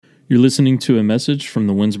You're listening to a message from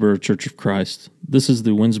the Winsboro Church of Christ. This is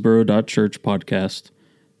the Winsboro.Church podcast.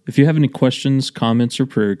 If you have any questions, comments, or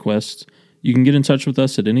prayer requests, you can get in touch with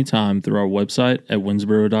us at any time through our website at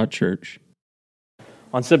Winsboro.Church.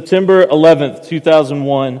 On September 11th,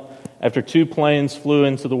 2001, after two planes flew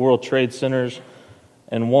into the World Trade Centers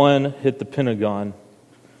and one hit the Pentagon,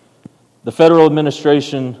 the Federal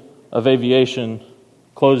Administration of Aviation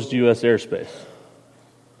closed U.S. airspace.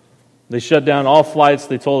 They shut down all flights.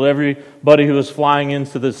 They told everybody who was flying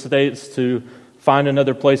into the States to find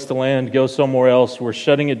another place to land, go somewhere else. We're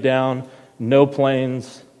shutting it down. No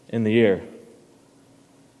planes in the air. And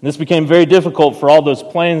this became very difficult for all those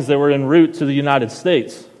planes that were en route to the United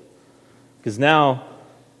States, because now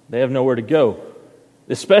they have nowhere to go,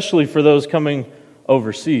 especially for those coming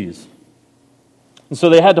overseas. And so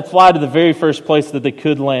they had to fly to the very first place that they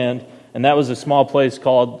could land, and that was a small place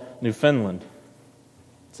called Newfoundland.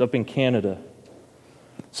 It's up in Canada.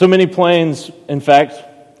 So many planes, in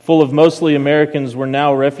fact, full of mostly Americans, were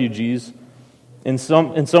now refugees in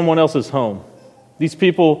someone else's home. These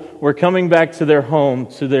people were coming back to their home,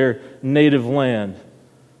 to their native land.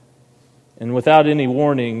 And without any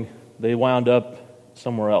warning, they wound up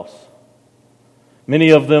somewhere else.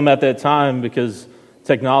 Many of them at that time, because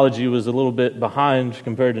technology was a little bit behind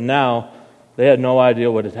compared to now, they had no idea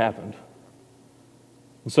what had happened.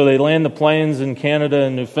 And so they land the planes in Canada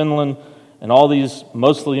and Newfoundland, and all these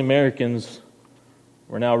mostly Americans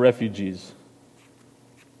were now refugees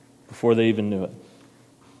before they even knew it.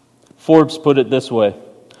 Forbes put it this way: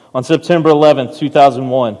 on September 11th,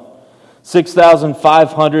 2001,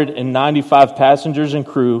 6,595 passengers and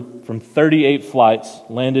crew from 38 flights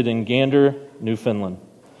landed in Gander, Newfoundland,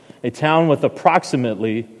 a town with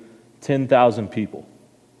approximately 10,000 people.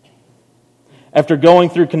 After going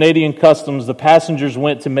through Canadian customs, the passengers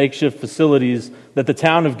went to makeshift facilities that the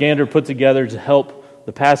town of Gander put together to help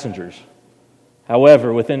the passengers.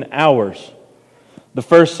 However, within hours, the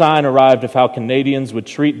first sign arrived of how Canadians would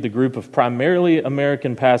treat the group of primarily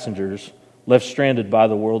American passengers left stranded by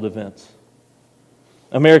the world events.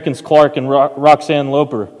 Americans Clark and Roxanne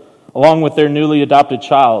Loper, along with their newly adopted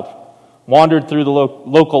child, wandered through the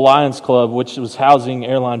local Lions Club, which was housing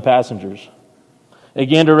airline passengers. A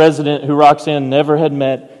Gander resident who Roxanne never had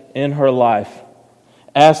met in her life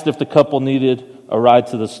asked if the couple needed a ride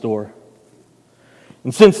to the store.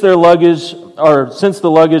 And since the luggage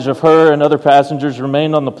of her and other passengers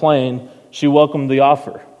remained on the plane, she welcomed the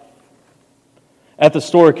offer. At the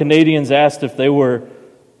store, Canadians asked if they were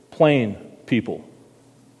plane people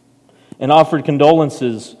and offered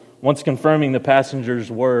condolences once confirming the passengers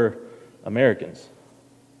were Americans.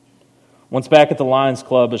 Once back at the Lions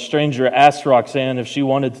Club, a stranger asked Roxanne if she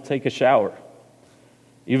wanted to take a shower,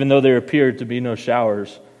 even though there appeared to be no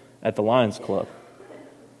showers at the Lions Club.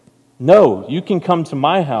 "No, you can come to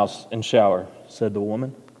my house and shower," said the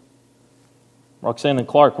woman. Roxanne and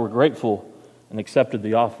Clark were grateful and accepted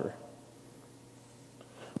the offer.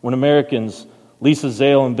 When Americans, Lisa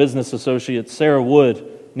Zale and business associate Sarah Wood,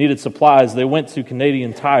 needed supplies, they went to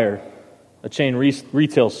Canadian Tire, a chain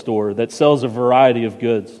retail store that sells a variety of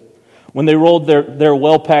goods. When they rolled their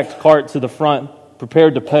well-packed cart to the front,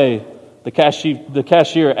 prepared to pay, the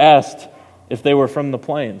cashier asked if they were from the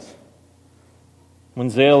planes. When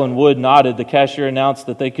Zale and Wood nodded, the cashier announced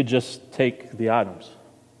that they could just take the items.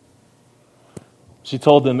 She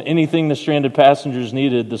told them anything the stranded passengers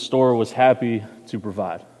needed, the store was happy to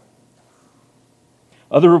provide.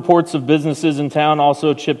 Other reports of businesses in town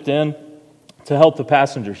also chipped in to help the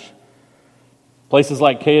passengers. Places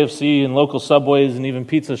like KFC and local Subways and even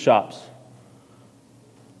pizza shops,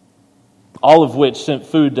 all of which sent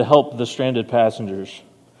food to help the stranded passengers.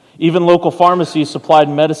 Even local pharmacies supplied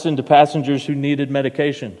medicine to passengers who needed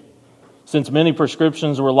medication, since many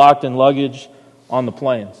prescriptions were locked in luggage on the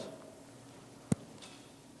planes.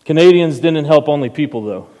 Canadians didn't help only people,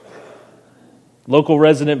 though. Local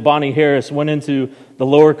resident Bonnie Harris went into the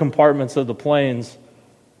lower compartments of the planes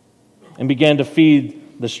and began to feed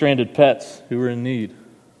the stranded pets who were in need.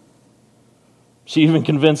 She even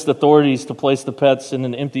convinced authorities to place the pets in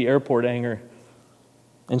an empty airport hangar,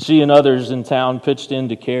 and she and others in town pitched in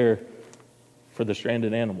to care for the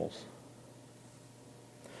stranded animals.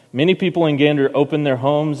 Many people in Gander opened their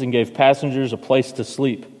homes and gave passengers a place to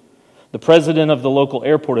sleep. The president of the local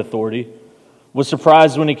airport authority was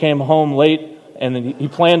surprised when he came home late, and he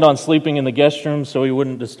planned on sleeping in the guest room so he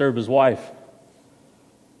wouldn't disturb his wife.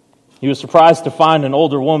 He was surprised to find an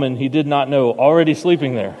older woman he did not know already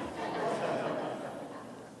sleeping there.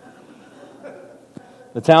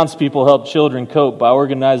 The townspeople helped children cope by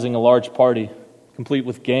organizing a large party, complete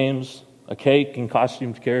with games, a cake, and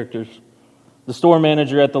costumed characters. The store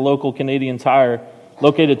manager at the local Canadian Tire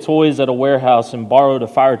located toys at a warehouse, and borrowed a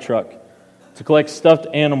fire truck to collect stuffed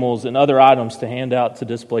animals and other items to hand out to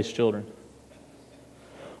displaced children.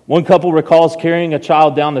 One couple recalls carrying a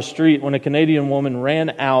child down the street when a Canadian woman ran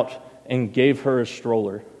out and gave her a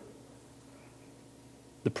stroller.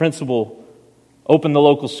 The principal opened the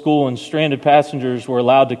local school, and stranded passengers were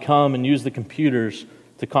allowed to come and use the computers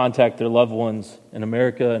to contact their loved ones in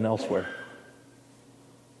America and elsewhere.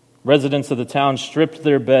 Residents of the town stripped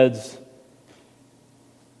their beds.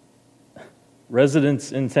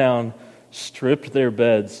 Residents in town stripped their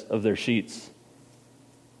beds of their sheets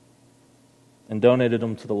and donated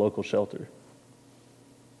them to the local shelter.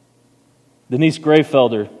 Denise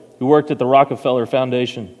Grayfelder, who worked at the Rockefeller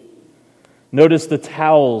Foundation, noticed the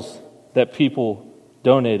towels that people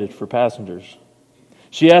donated for passengers.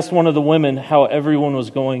 She asked one of the women how everyone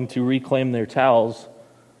was going to reclaim their towels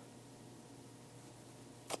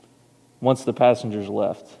once the passengers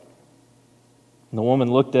left. And the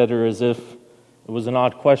woman looked at her as if it was an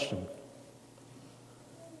odd question.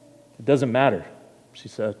 "It doesn't matter," she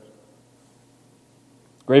said.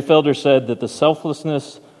 Grayfelder said that the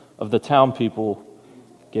selflessness of the town people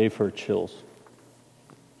gave her chills.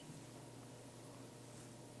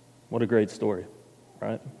 What a great story,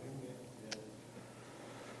 right?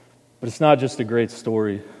 But it's not just a great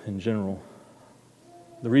story in general.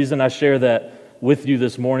 The reason I share that with you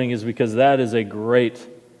this morning is because that is a great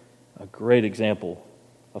example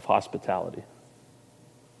of hospitality.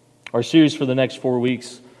 Our series for the next 4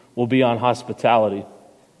 weeks will be on hospitality.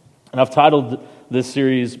 And I've titled this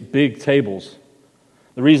series Big Tables.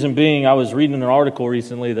 The reason being, I was reading an article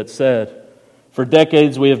recently that said, for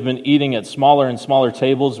decades we have been eating at smaller and smaller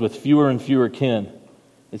tables with fewer and fewer kin.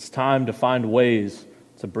 It's time to find ways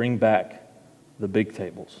to bring back the big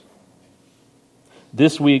tables.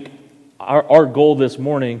 This week, our goal this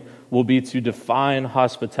morning will be to define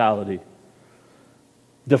hospitality.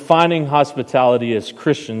 Defining hospitality as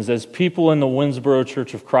Christians, as people in the Winsboro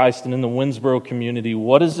Church of Christ and in the Winsboro community.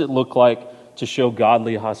 What does it look like to show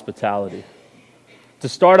godly hospitality? To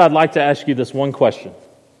start, I'd like to ask you this one question.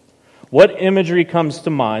 What imagery comes to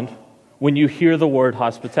mind when you hear the word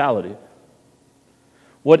hospitality?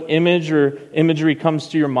 What image or imagery comes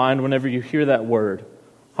to your mind whenever you hear that word,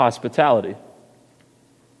 hospitality?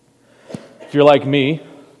 If you're like me,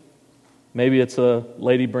 maybe it's a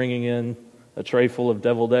lady bringing in a tray full of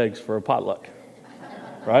deviled eggs for a potluck,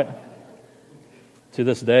 right? To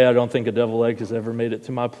this day, I don't think a deviled egg has ever made it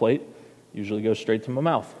to my plate. Usually goes straight to my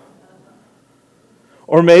mouth.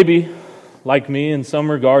 Or maybe, like me, in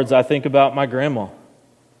some regards, I think about my grandma.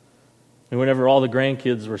 And whenever all the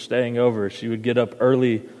grandkids were staying over, she would get up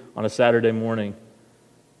early on a Saturday morning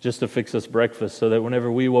just to fix us breakfast so that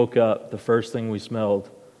whenever we woke up, the first thing we smelled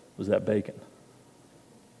was that bacon.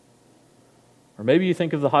 Or maybe you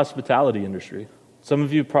think of the hospitality industry. Some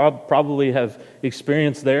of you probably have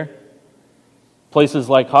experienced there. Places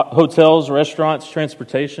like hotels, restaurants,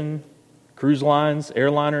 transportation, cruise lines,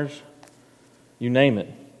 airliners, you name it.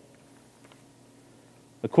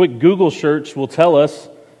 A quick Google search will tell us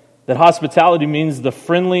that hospitality means the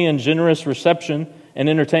friendly and generous reception and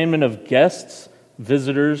entertainment of guests,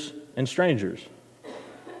 visitors, and strangers.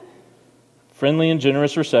 Friendly and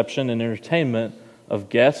generous reception and entertainment of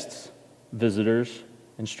guests, visitors,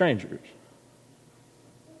 and strangers.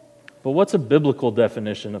 But what's a biblical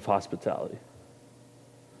definition of hospitality?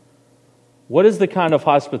 What is the kind of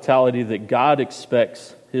hospitality that God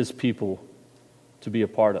expects His people to be a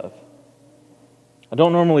part of? I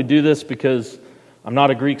don't normally do this because I'm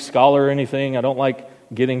not a Greek scholar or anything. I don't like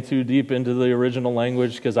getting too deep into the original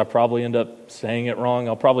language because I probably end up saying it wrong.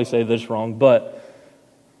 I'll probably say this wrong. But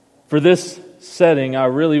for this setting, I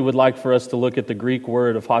really would like for us to look at the Greek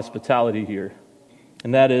word of hospitality here.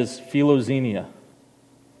 And that is philoxenia.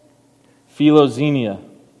 Philoxenia.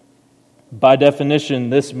 By definition,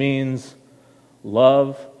 this means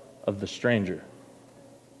love of the stranger.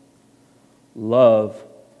 Love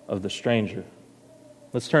of the stranger.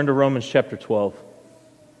 Let's turn to Romans chapter 12.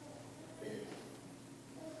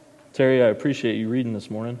 Terry, I appreciate you reading this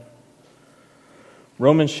morning.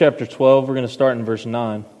 Romans chapter 12, we're going to start in verse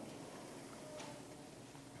 9.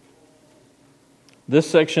 This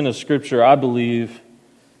section of Scripture, I believe,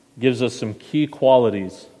 gives us some key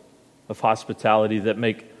qualities of hospitality that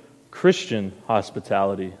make Christian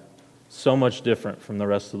hospitality so much different from the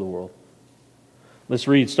rest of the world. Let's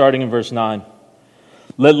read, starting in verse 9.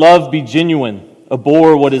 Let love be genuine.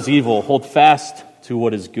 Abhor what is evil. Hold fast to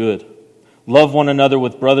what is good. Love one another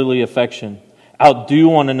with brotherly affection. Outdo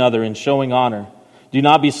one another in showing honor. Do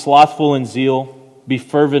not be slothful in zeal. Be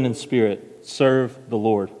fervent in spirit. Serve the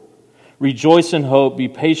Lord. Rejoice in hope. Be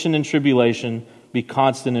patient in tribulation. Be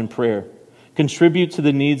constant in prayer. contribute to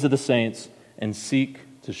the needs of the saints, and seek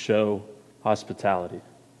to show hospitality,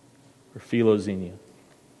 or philoxenia.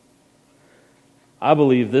 I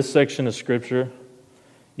believe this section of Scripture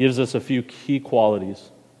gives us a few key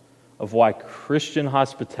qualities of why Christian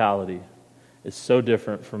hospitality is so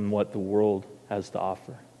different from what the world has to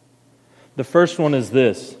offer. The first one is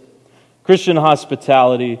this: Christian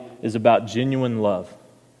hospitality is about genuine love.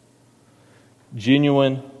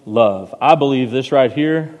 Genuine love. I believe this right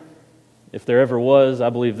here, if there ever was, I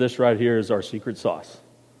believe this right here is our secret sauce.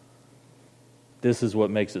 This is what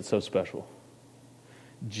makes it so special.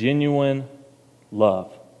 Genuine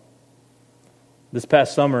love. This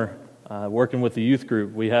past summer, working with the youth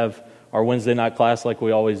group, we have our Wednesday night class like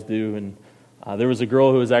we always do, and there was a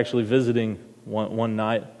girl who was actually visiting one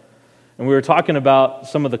night, and we were talking about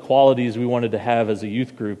some of the qualities we wanted to have as a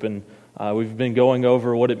youth group, and we've been going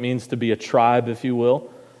over what it means to be a tribe, if you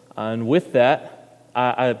will, and with that,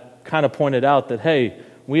 I kind of pointed out that, hey,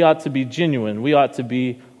 we ought to be genuine, we ought to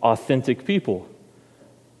be authentic people.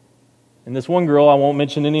 And this one girl, I won't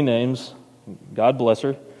mention any names, God bless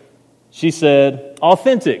her, she said,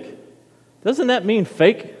 authentic. Doesn't that mean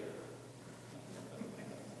fake?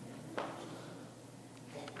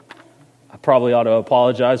 I probably ought to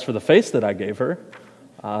apologize for the face that I gave her,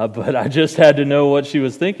 but I just had to know what she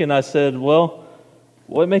was thinking. I said, well,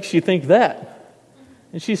 what makes you think that?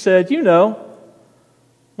 And she said,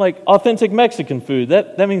 like authentic Mexican food.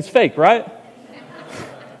 That means fake, right?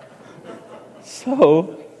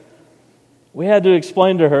 So we had to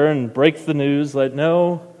explain to her and break the news that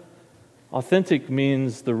no, authentic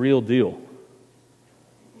means the real deal.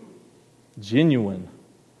 Genuine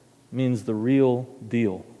means the real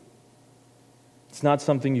deal. It's not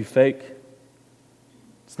something you fake.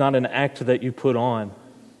 It's not an act that you put on.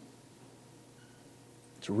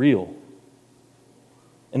 It's real.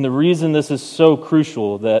 And the reason this is so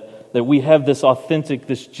crucial, that we have this authentic,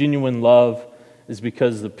 this genuine love, is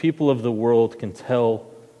because the people of the world can tell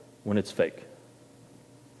when it's fake.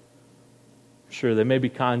 Sure, they may be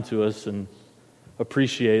kind to us and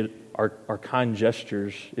appreciate our kind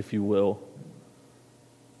gestures, if you will,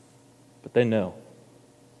 but they know.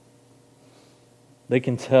 They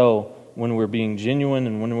can tell when we're being genuine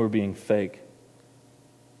and when we're being fake.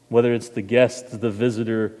 Whether it's the guest, the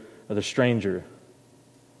visitor, or the stranger,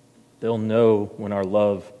 they'll know when our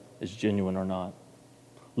love is genuine or not.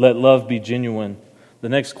 Let love be genuine. The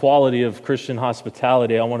next quality of Christian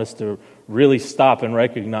hospitality I want us to really stop and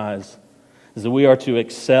recognize is that we are to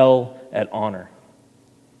excel at honor.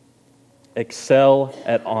 Excel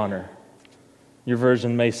at honor. Your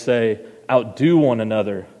version may say, outdo one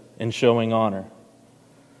another in showing honor.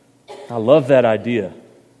 I love that idea.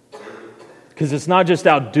 Because it's not just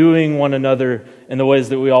outdoing one another in the ways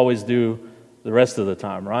that we always do the rest of the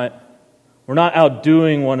time, right? We're not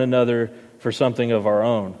outdoing one another for something of our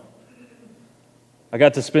own. I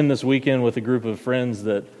got to spend this weekend with a group of friends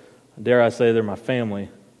that, dare I say, they're my family.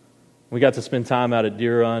 We got to spend time out at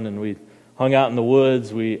Deer Run, and we hung out in the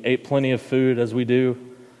woods. We ate plenty of food, as we do.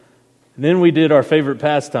 And then we did our favorite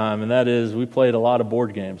pastime, and that is we played a lot of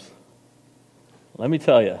board games. Let me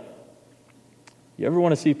tell you, you ever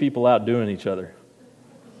want to see people outdoing each other?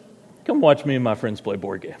 Come watch me and my friends play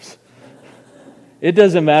board games. It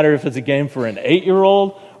doesn't matter if it's a game for an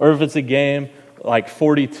 8-year-old or if it's a game like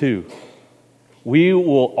 42. We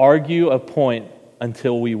will argue a point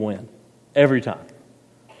until we win, every time.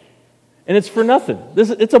 And it's for nothing.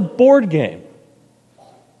 It's a board game.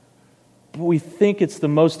 But we think it's the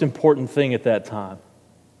most important thing at that time.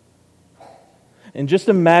 And just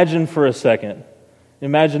imagine for a second,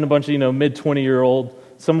 imagine a bunch of, mid-20-year-old,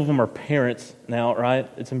 some of them are parents now, right?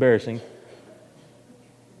 It's embarrassing.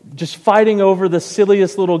 Just fighting over the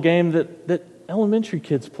silliest little game that elementary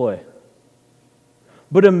kids play.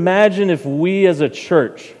 But imagine if we as a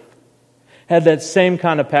church had that same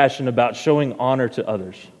kind of passion about showing honor to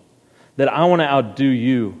others. That I want to outdo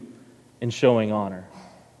you in showing honor.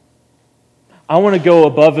 I want to go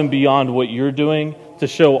above and beyond what you're doing to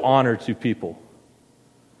show honor to people.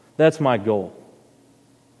 That's my goal.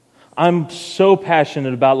 I'm so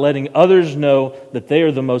passionate about letting others know that they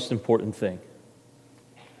are the most important thing.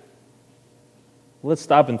 Let's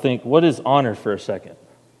stop and think, what is honor for a second?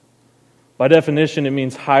 By definition, it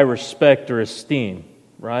means high respect or esteem,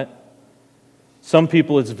 right? Some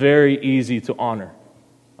people it's very easy to honor,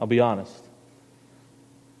 I'll be honest.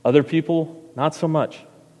 Other people, not so much.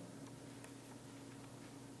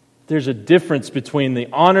 There's a difference between the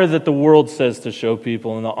honor that the world says to show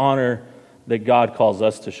people and the honor that God calls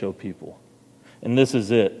us to show people. And this is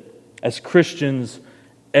it. As Christians,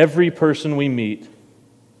 every person we meet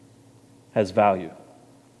has value.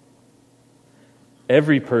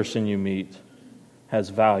 every person you meet has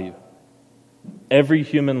value. Every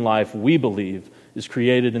human life, we believe, is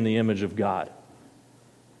created in the image of God.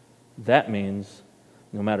 That means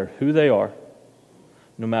no matter who they are,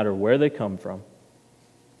 no matter where they come from,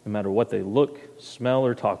 no matter what they look, smell,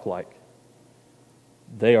 or talk like,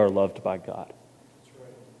 they are loved by God.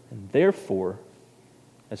 And therefore,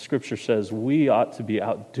 as Scripture says, we ought to be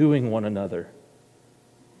outdoing one another.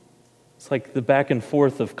 It's like the back and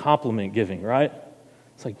forth of compliment giving, right?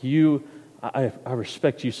 It's like I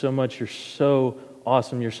respect you so much. You're so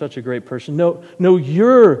awesome. You're such a great person. No,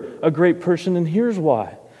 you're a great person, and here's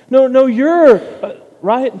why. No, you're,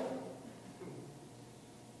 right?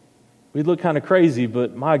 We look kind of crazy,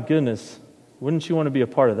 but my goodness, wouldn't you want to be a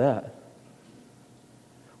part of that?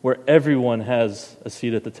 Where everyone has a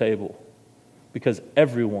seat at the table, because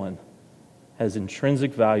everyone has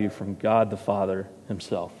intrinsic value from God the Father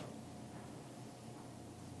Himself.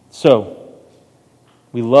 So,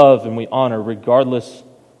 we love and we honor regardless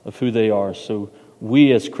of who they are. So,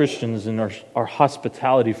 we as Christians in our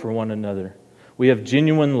hospitality for one another, we have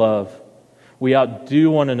genuine love. We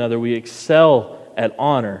outdo one another. We excel at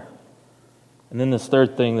honor. And then this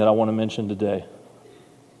third thing that I want to mention today.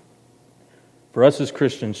 For us as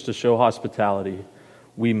Christians to show hospitality,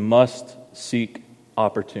 we must seek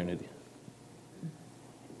opportunity.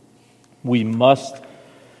 We must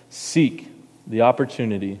seek the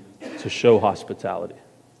opportunity to show hospitality.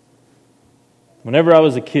 Whenever I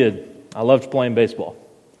was a kid, I loved playing baseball.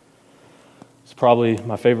 It's probably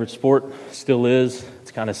my favorite sport, still is.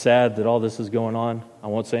 It's kind of sad that all this is going on. I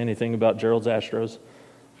won't say anything about Gerald's Astros.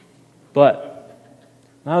 But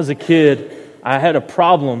when I was a kid, I had a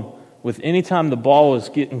problem with any time the ball was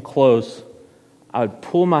getting close, I would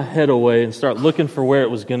pull my head away and start looking for where it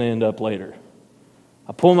was going to end up later.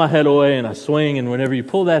 I pull my head away and I swing, and whenever you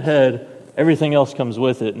pull that head, everything else comes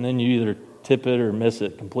with it, and then you either tip it or miss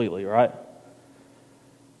it completely, right?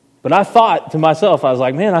 But I thought to myself, I was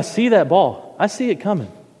like, man, I see that ball. I see it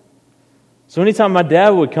coming. So anytime my dad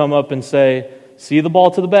would come up and say, see the ball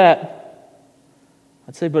to the bat,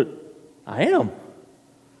 I'd say, but I am.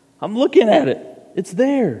 I'm looking at it. It's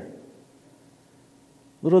there.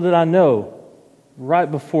 Little did I know, right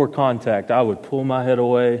before contact, I would pull my head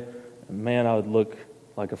away, and man, I would look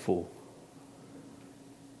like a fool.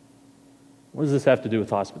 What does this have to do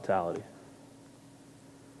with hospitality?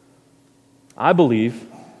 I believe,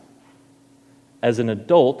 as an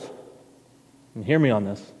adult, and hear me on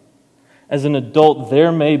this, as an adult,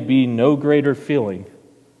 there may be no greater feeling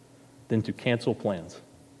than to cancel plans.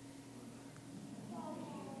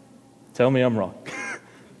 Tell me I'm wrong.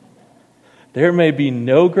 There may be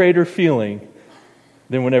no greater feeling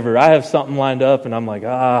than whenever I have something lined up and I'm like, do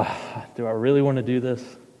I really want to do this?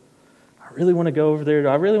 I really want to go over there? Do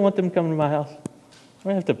I really want them coming to my house? I'm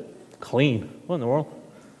going to have to clean. What in the world?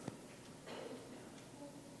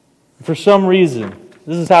 For some reason,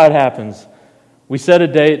 this is how it happens. We set a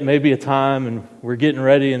date, maybe a time, and we're getting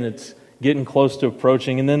ready and it's getting close to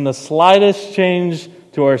approaching, and then the slightest change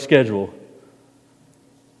to our schedule.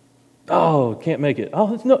 Oh, can't make it.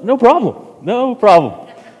 Oh, no problem. No problem.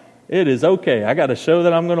 It is okay. I got a show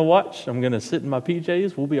that I'm going to watch. I'm going to sit in my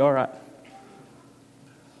PJs. We'll be all right.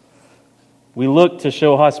 We look to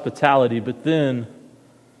show hospitality, but then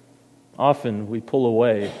often we pull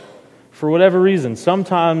away for whatever reason.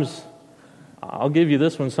 Sometimes, I'll give you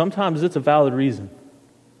this one, sometimes it's a valid reason.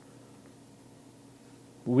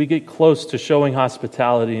 We get close to showing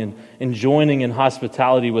hospitality and joining in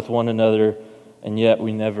hospitality with one another, and yet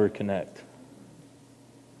we never connect.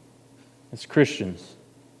 As Christians,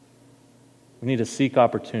 we need to seek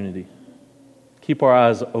opportunity. Keep our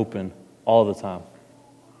eyes open all the time.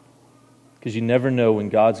 Because you never know when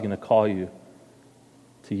God's going to call you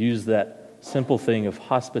to use that simple thing of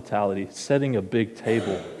hospitality, setting a big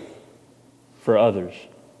table for others.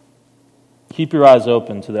 Keep your eyes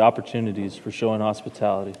open to the opportunities for showing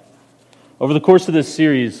hospitality. Over the course of this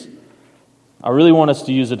series, I really want us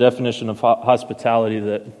to use a definition of hospitality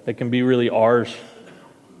that can be really ours,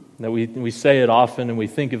 that we say it often and we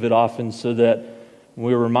think of it often, so that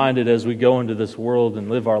we're reminded as we go into this world and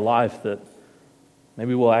live our life that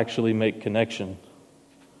maybe we'll actually make connection.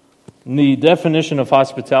 And the definition of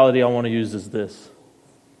hospitality I want to use is this: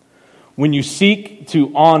 when you seek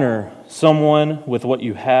to honor someone with what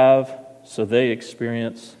you have so they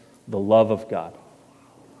experience the love of God.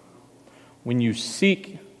 When you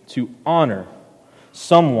seek to honor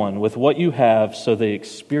someone with what you have so they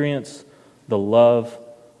experience the love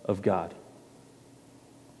of God.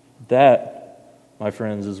 That, my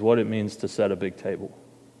friends, is what it means to set a big table.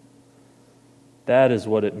 That is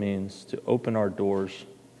what it means to open our doors,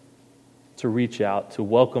 to reach out, to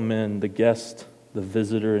welcome in the guest the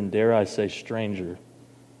visitor, and dare I say stranger,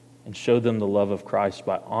 and show them the love of Christ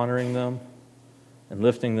by honoring them and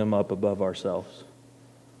lifting them up above ourselves.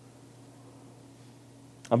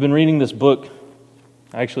 I've been reading this book.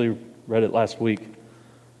 I actually read it last week.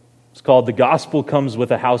 It's called The Gospel Comes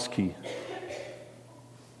with a House Key.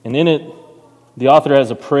 And in it, the author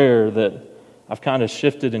has a prayer that I've kind of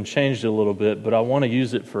shifted and changed a little bit, but I want to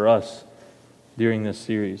use it for us during this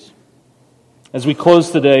series. As we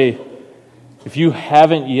close today, if you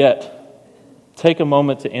haven't yet, take a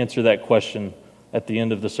moment to answer that question at the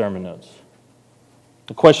end of the sermon notes.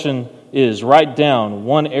 The question is, write down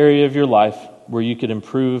one area of your life where you could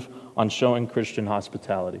improve on showing Christian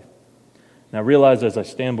hospitality. Now realize as I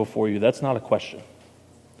stand before you, that's not a question.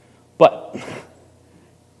 But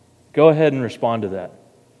go ahead and respond to that.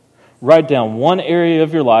 Write down one area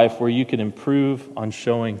of your life where you could improve on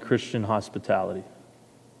showing Christian hospitality.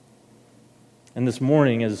 And this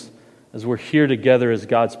morning, as we're here together as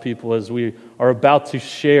God's people, as we are about to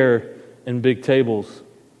share in big tables,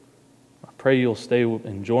 I pray you'll stay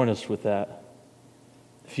and join us with that.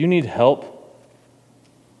 If you need help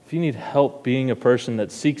being a person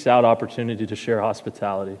that seeks out opportunity to share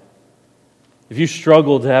hospitality, if you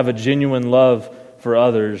struggle to have a genuine love for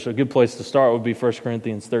others, a good place to start would be 1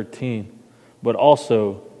 Corinthians 13. But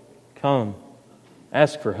also, come,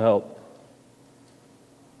 ask for help.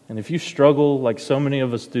 And if you struggle, like so many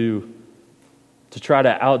of us do, to try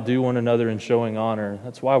to outdo one another in showing honor,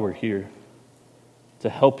 that's why we're here, to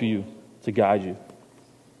help you, to guide you.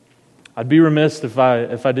 I'd be remiss if I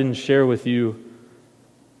didn't share with you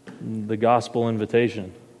the gospel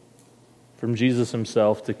invitation from Jesus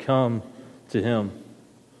himself to come to him,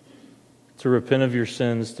 to repent of your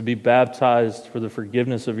sins, to be baptized for the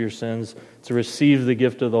forgiveness of your sins, to receive the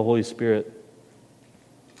gift of the Holy Spirit.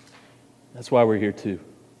 That's why we're here too.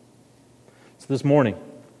 So this morning,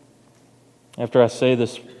 after I say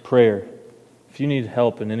this prayer, if you need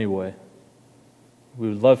help in any way, we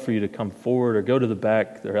would love for you to come forward or go to the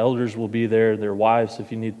back. Their elders will be there, their wives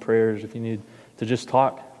if you need prayers, if you need to just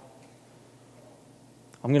talk.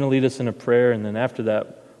 I'm going to lead us in a prayer, and then after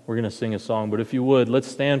that, we're going to sing a song. But if you would, let's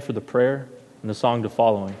stand for the prayer and the song to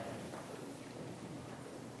following.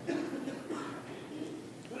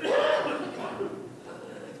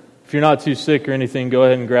 If you're not too sick or anything, go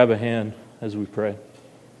ahead and grab a hand as we pray.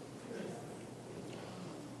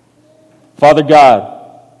 Father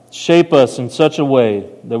God, shape us in such a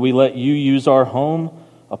way that we let you use our home,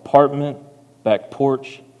 apartment, back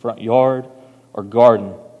porch, front yard, or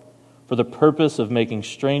garden for the purpose of making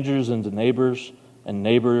strangers into neighbors and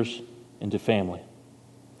neighbors into family.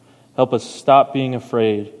 Help us stop being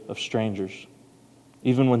afraid of strangers,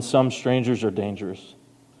 even when some strangers are dangerous.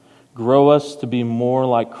 Grow us to be more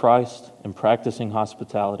like Christ in practicing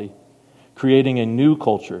hospitality, creating a new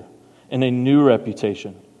culture and a new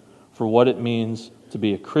reputation for what it means to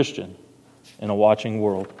be a Christian in a watching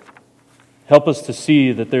world. Help us to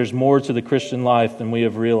see that there's more to the Christian life than we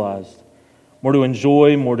have realized, more to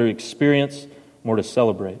enjoy, more to experience, more to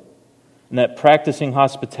celebrate. And that practicing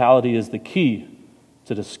hospitality is the key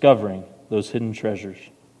to discovering those hidden treasures.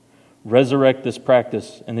 Resurrect this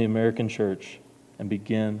practice in the American church and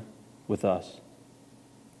begin with us.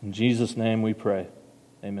 In Jesus' name we pray.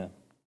 Amen.